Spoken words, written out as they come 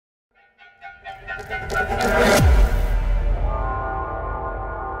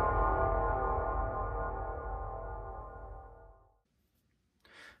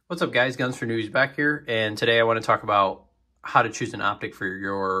What's up, guys? Guns for Newbies back here, and today I want to talk about how to choose an optic for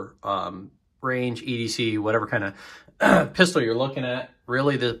your range, EDC, whatever kind of pistol you're looking at.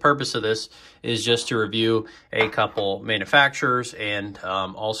 Really, the purpose of this is just to review a couple manufacturers and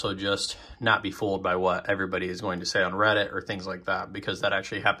also just not be fooled by what everybody is going to say on Reddit or things like that, because that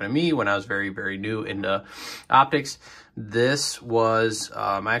actually happened to me when I was very, very new into optics. This was,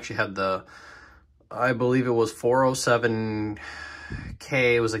 I actually had I believe it was 407K.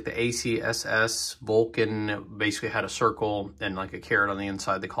 It was like the ACSS Vulcan. Basically had a circle and like a caret on the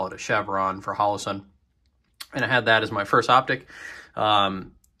inside. They call it a chevron for Holosun. And I had that as my first optic.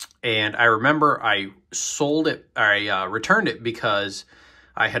 And I remember I sold it, I returned it because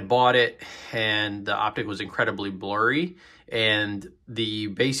I had bought it and the optic was incredibly blurry. And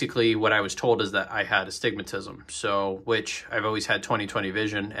basically what I was told is that I had astigmatism. So, which I've always had 20/20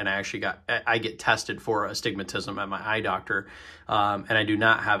 vision, and I get tested for astigmatism at my eye doctor. And I do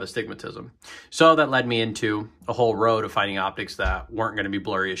not have astigmatism. So that led me into a whole road of finding optics that weren't going to be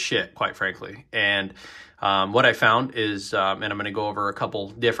blurry as shit, quite frankly. And what I found is, and I'm going to go over a couple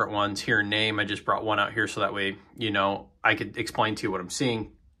different ones here in name. I just brought one out here so that way, you know, I could explain to you what I'm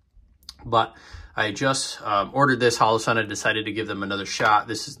seeing. But I just ordered this Holosun. I decided to give them another shot.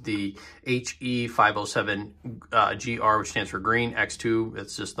 This is the HE507 GR, which stands for green, X2.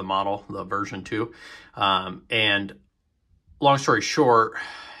 It's just the model, the version 2. And long story short,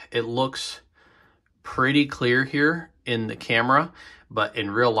 it looks pretty clear here in the camera, but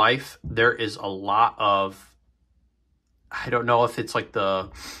in real life, there is a lot of, I don't know if it's like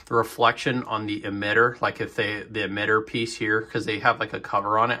the reflection on the emitter, like if the emitter piece here, because they have like a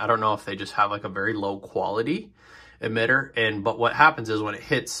cover on it. I don't know if they just have like a very low quality emitter. But what happens is when it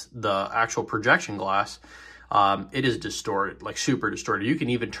hits the actual projection glass, it is distorted, like super distorted. You can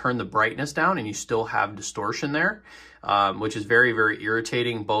even turn the brightness down and you still have distortion there, which is very, very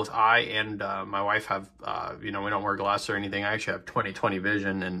irritating. Both I and my wife have, you know, we don't wear glasses or anything. I actually have 20/20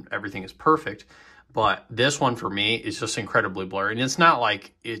 vision and everything is perfect. But this one for me is just incredibly blurry. And it's not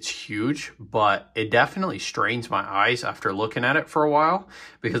like it's huge, but it definitely strains my eyes after looking at it for a while,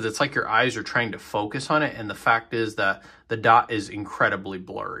 because it's like your eyes are trying to focus on it. And the fact is that the dot is incredibly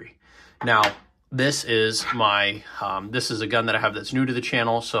blurry. Now, this is this is a gun that I have that's new to the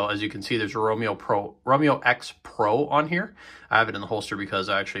channel. So as you can see, there's a Romeo X Pro on here. I have it in the holster because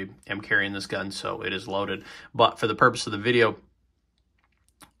I actually am carrying this gun, so it is loaded. But for the purpose of the video,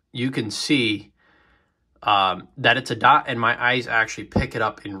 you can see that it's a dot, and my eyes actually pick it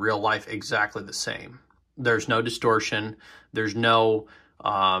up in real life exactly the same. There's no distortion. There's no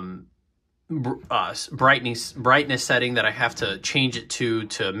brightness setting that I have to change it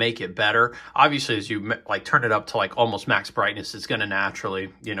to make it better. Obviously, as you like turn it up to like almost max brightness, it's going to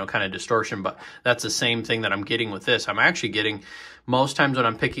naturally, you know, kind of distortion. But that's the same thing that I'm getting with this. I'm actually getting, most times when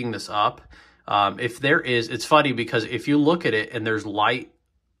I'm picking this up, if there is, it's funny because if you look at it and there's light,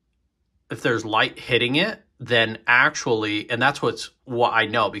 if there's light hitting it, then actually, and that's what I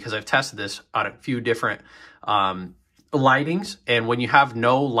know because I've tested this on a few different lightings, and when you have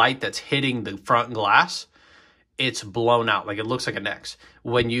no light that's hitting the front glass, it's blown out, like it looks like an X.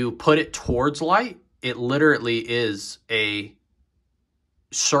 When you put it towards light, it literally is a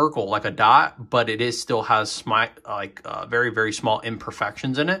circle, like a dot, but it still has very, very small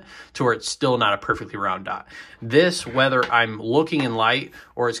imperfections in it to where it's still not a perfectly round dot. This, whether I'm looking in light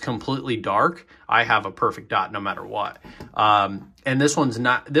or it's completely dark, I have a perfect dot no matter what. And this one's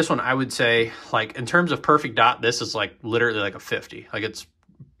not, this one I would say, like in terms of perfect dot, this is like literally like a 50. Like it's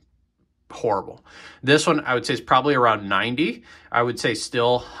horrible. This one I would say is probably around 90. I would say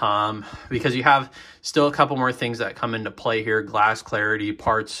still, because you have still a couple more things that come into play here. Glass clarity,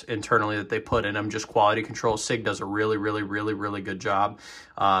 parts internally that they put in them, just quality control. SIG does a really, really, really, really good job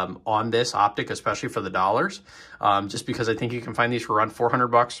on this optic, especially for the dollars. Just because I think you can find these for around 400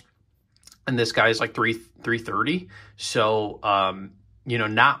 bucks. And this guy is like $330. So, you know,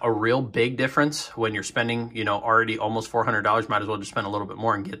 not a real big difference when you're spending, you know, already almost $400. Might as well just spend a little bit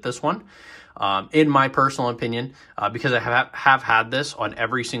more and get this one. In my personal opinion, because I have had this on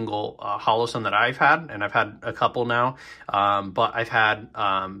every single Holosun that I've had, and I've had a couple now, but I've had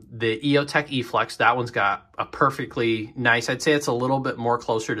the EOTech eFlex. That one's got a perfectly nice, I'd say it's a little bit more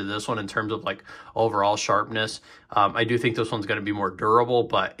closer to this one in terms of like overall sharpness. I do think this one's going to be more durable,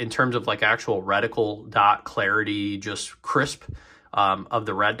 but in terms of like actual reticle dot clarity, just crisp, of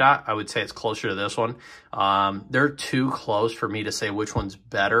the red dot. I would say it's closer to this one. They're too close for me to say which one's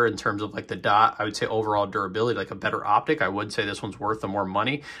better in terms of like the dot. I would say overall durability, like a better optic. I would say this one's worth the more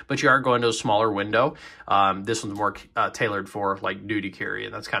money, but you are going to a smaller window. This one's more tailored for like duty carry,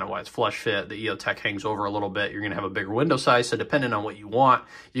 and that's kind of why it's flush fit. The EOTech hangs over a little bit. You're going to have a bigger window size, so depending on what you want,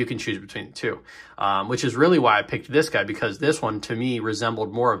 you can choose between the two, which is really why I picked this guy, because this one to me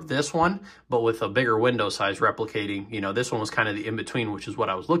resembled more of this one, but with a bigger window size replicating. You know, this one was kind of the in-between, which is what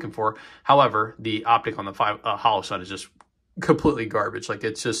I was looking for. However, the optic on the Holosun is just completely garbage. Like,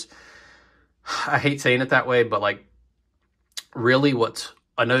 it's just, I hate saying it that way, but like, really what's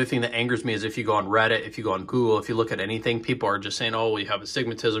another thing that angers me is if you go on Reddit, if you go on Google, if you look at anything, people are just saying, oh, well, you have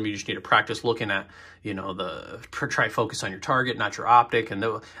astigmatism, you just need to practice looking at, you know, try focus on your target, not your optic. And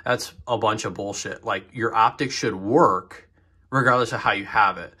that's a bunch of bullshit. Like, your optic should work regardless of how you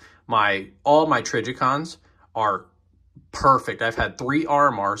have it. All my Trigicons are perfect. I've had 3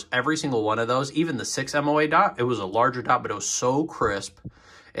 RMRs, every single one of those, even the 6 MOA dot, it was a larger dot, but it was so crisp.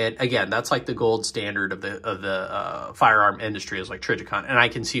 And again, that's like the gold standard of the firearm industry is like Trigicon, and I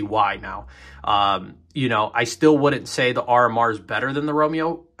can see why now. You know, I still wouldn't say the RMR is better than the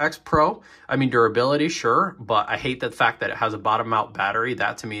Romeo X Pro. I mean, durability, sure, but I hate the fact that it has a bottom mount battery.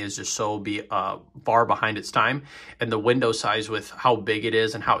 That to me is just so far behind its time. And the window size with how big it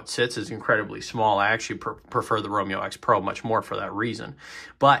is and how it sits is incredibly small. I actually prefer the Romeo X Pro much more for that reason.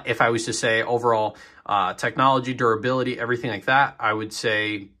 But if I was to say overall technology, durability, everything like that, I would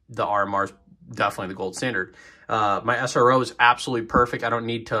say the RMR is definitely the gold standard. My SRO is absolutely perfect. I don't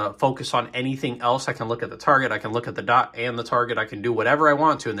need to focus on anything else. I can look at the target. I can look at the dot and the target. I can do whatever I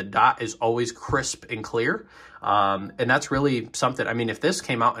want to, and the dot is always crisp and clear. And that's really something. I mean, if this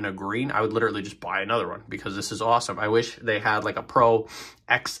came out in a green, I would literally just buy another one because this is awesome. I wish they had like a Pro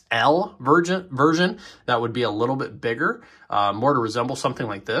XL version that would be a little bit bigger, more to resemble something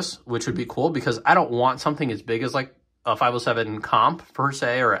like this, which would be cool, because I don't want something as big as like a 507 comp per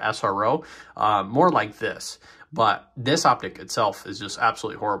se, or a SRO, more like this. But this optic itself is just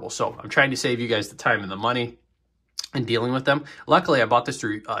absolutely horrible. So I'm trying to save you guys the time and the money in dealing with them. Luckily, I bought this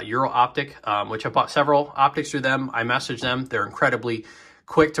through Euro Optic, which I bought several optics through them. I messaged them. They're incredibly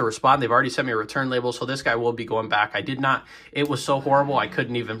quick to respond. They've already sent me a return label, so this guy will be going back. I did not, it was so horrible, I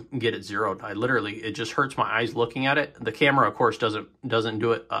couldn't even get it zeroed. I literally, it just hurts my eyes looking at it. The camera, of course, doesn't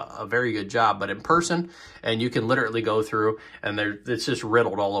do it a very good job, but in person, and you can literally go through, and it's just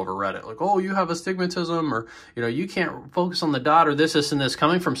riddled all over Reddit. Like, oh, you have astigmatism, or, you know, you can't focus on the dot, or this, and this,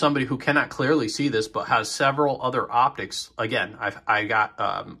 coming from somebody who cannot clearly see this, but has several other optics. Again, I got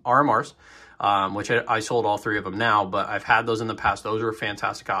RMRs, which I sold all 3 of them now, but I've had those in the past. Those are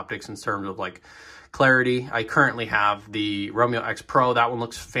fantastic optics in terms of like clarity. I currently have the Romeo X Pro. That one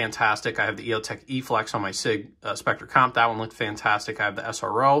looks fantastic. I have the EOTech E-Flex on my SIG Spectre Comp. That one looks fantastic. I have the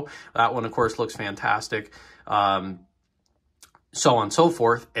SRO. That one, of course, looks fantastic. So on and so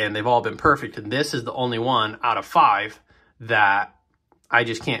forth, and they've all been perfect. And this is the only one out of 5 that I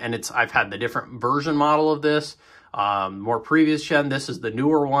just can't. And I've had the different version model of this. More previous gen, this is the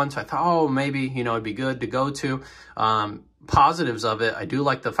newer one, so I thought, oh, maybe, you know, it'd be good to go to. Positives of it, I do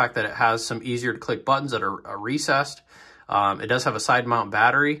like the fact that it has some easier to click buttons that are recessed. It does have a side mount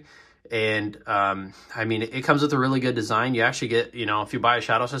battery, and I mean, it comes with a really good design. You actually get, you know, if you buy a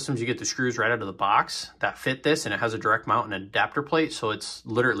Shadow Systems, you get the screws right out of the box that fit this, and it has a direct mount and an adapter plate, so it's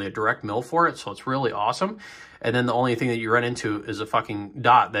literally a direct mill for it, so it's really awesome. And then the only thing that you run into is a fucking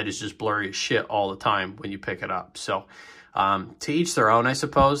dot that is just blurry as shit all the time when you pick it up. So to each their own, I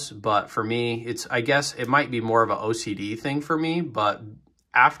suppose. But for me, I guess it might be more of an OCD thing for me. But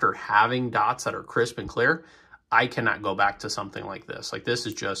after having dots that are crisp and clear, I cannot go back to something like this. Like, this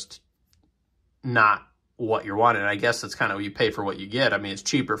is just not what you're wanting. I guess that's kind of, you pay for what you get. I mean, it's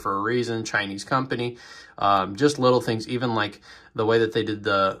cheaper for a reason, Chinese company. Just little things, even like the way that they did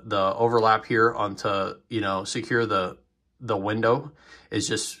the overlap here onto, you know, secure the window is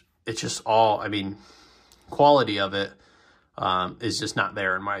just, it's just all, I mean, quality of it is just not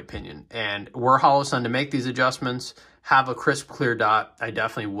there in my opinion. And were Holosun to make these adjustments, have a crisp, clear dot, I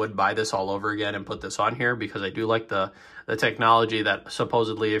definitely would buy this all over again and put this on here, because I do like the technology that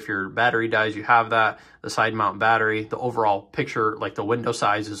supposedly if your battery dies, you have that, the side mount battery, the overall picture, like the window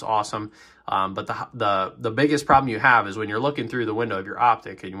size is awesome. But the biggest problem you have is when you're looking through the window of your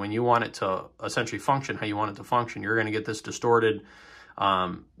optic, and when you want it to essentially function how you want it to function, you're going to get this distorted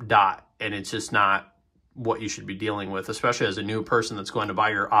dot, and it's just not what you should be dealing with, especially as a new person that's going to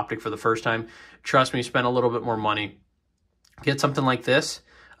buy your optic for the first time. Trust me, spend a little bit more money, get something like this.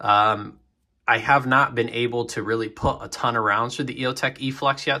 I have not been able to really put a ton of rounds through the EOTech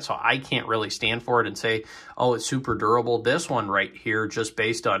E-Flex yet, so I can't really stand for it and say, oh, it's super durable. This one right here, just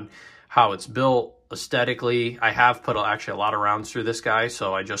based on how it's built aesthetically, I have put actually a lot of rounds through this guy,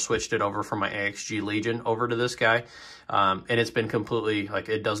 so I just switched it over from my AXG Legion over to this guy, and it's been completely, like,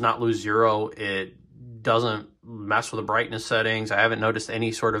 it does not lose zero. It doesn't mess with the brightness settings. I haven't noticed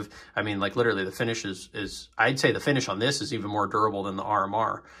any sort of, I mean, like, literally the finish is I'd say the finish on this is even more durable than the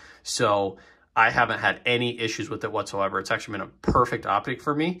RMR. So I haven't had any issues with it whatsoever. It's actually been a perfect optic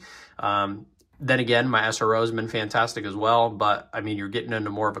for me. Then again, my SRO has been fantastic as well, but I mean, you're getting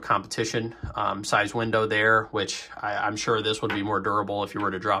into more of a competition size window there, which I'm sure this would be more durable if you were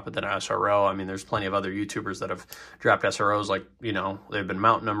to drop it than an SRO. I mean, there's plenty of other YouTubers that have dropped SROs, like, you know, they've been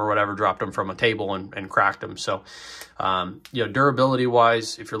mounting them or whatever, dropped them from a table and cracked them. So, you know, durability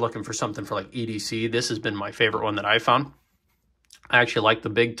wise, if you're looking for something for like EDC, this has been my favorite one that I found. I actually like the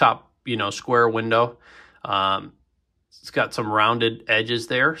big top, you know, square window. It's got some rounded edges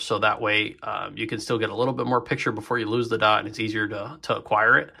there, so that way you can still get a little bit more picture before you lose the dot, and it's easier to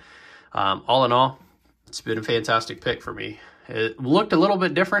acquire it. All in all, it's been a fantastic pick for me. It looked a little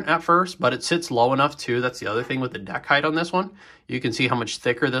bit different at first, but it sits low enough too. That's the other thing with the deck height on this one. You can see how much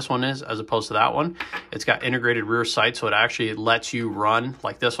thicker this one is as opposed to that one. It's got integrated rear sights, so it actually lets you run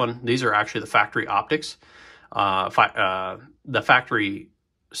like this one. These are actually the factory optics. The factory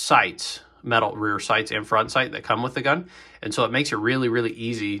sights, metal rear sights and front sight that come with the gun, and so it makes it really, really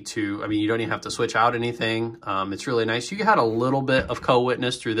easy to, I mean, you don't even have to switch out anything. It's really nice. You had a little bit of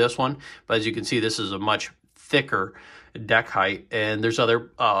co-witness through this one, but as you can see, this is a much thicker deck height, and there's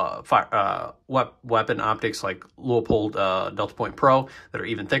other weapon optics like Leupold Delta Point Pro that are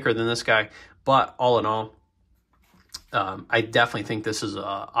even thicker than this guy. But all in all, I definitely think this is an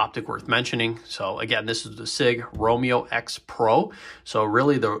optic worth mentioning. So again, this is the SIG Romeo X Pro. So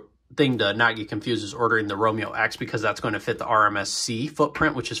really the thing to not get confused is ordering the Romeo X, because that's going to fit the RMSC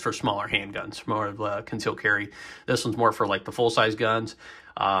footprint, which is for smaller handguns, more of a concealed carry. This one's more for like the full-size guns.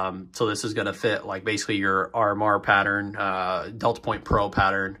 So this is going to fit like basically your RMR pattern, Delta Point Pro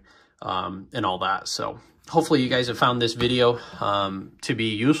pattern, and all that. So hopefully you guys have found this video to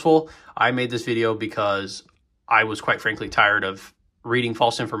be useful. I made this video because I was quite frankly tired of reading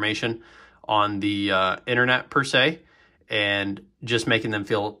false information on the internet per se, and just make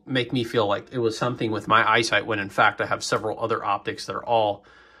me feel like it was something with my eyesight, when in fact I have several other optics that are all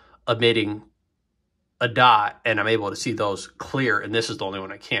emitting a dot, and I'm able to see those clear, and this is the only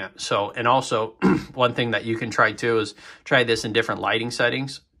one I can't. So, and also one thing that you can try too is try this in different lighting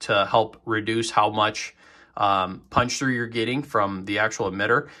settings to help reduce how much punch through you're getting from the actual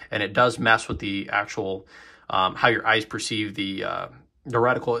emitter, and it does mess with the actual how your eyes perceive the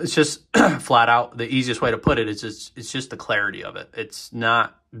reticle. It's just flat out, the easiest way to put it is it's just the clarity of it. It's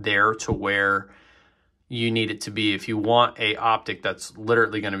not there to where you need it to be. If you want a optic that's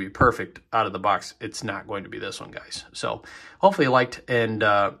literally going to be perfect out of the box, it's not going to be this one, guys. So hopefully you liked and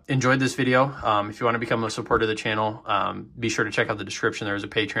enjoyed this video. If you want to become a supporter of the channel, be sure to check out the description. There's a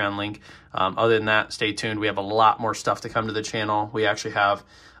Patreon link. Other than that, stay tuned. We have a lot more stuff to come to the channel. We actually have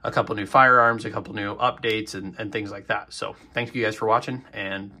a couple new firearms, a couple new updates, and things like that. So thank you guys for watching,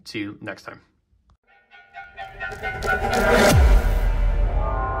 and see you next time.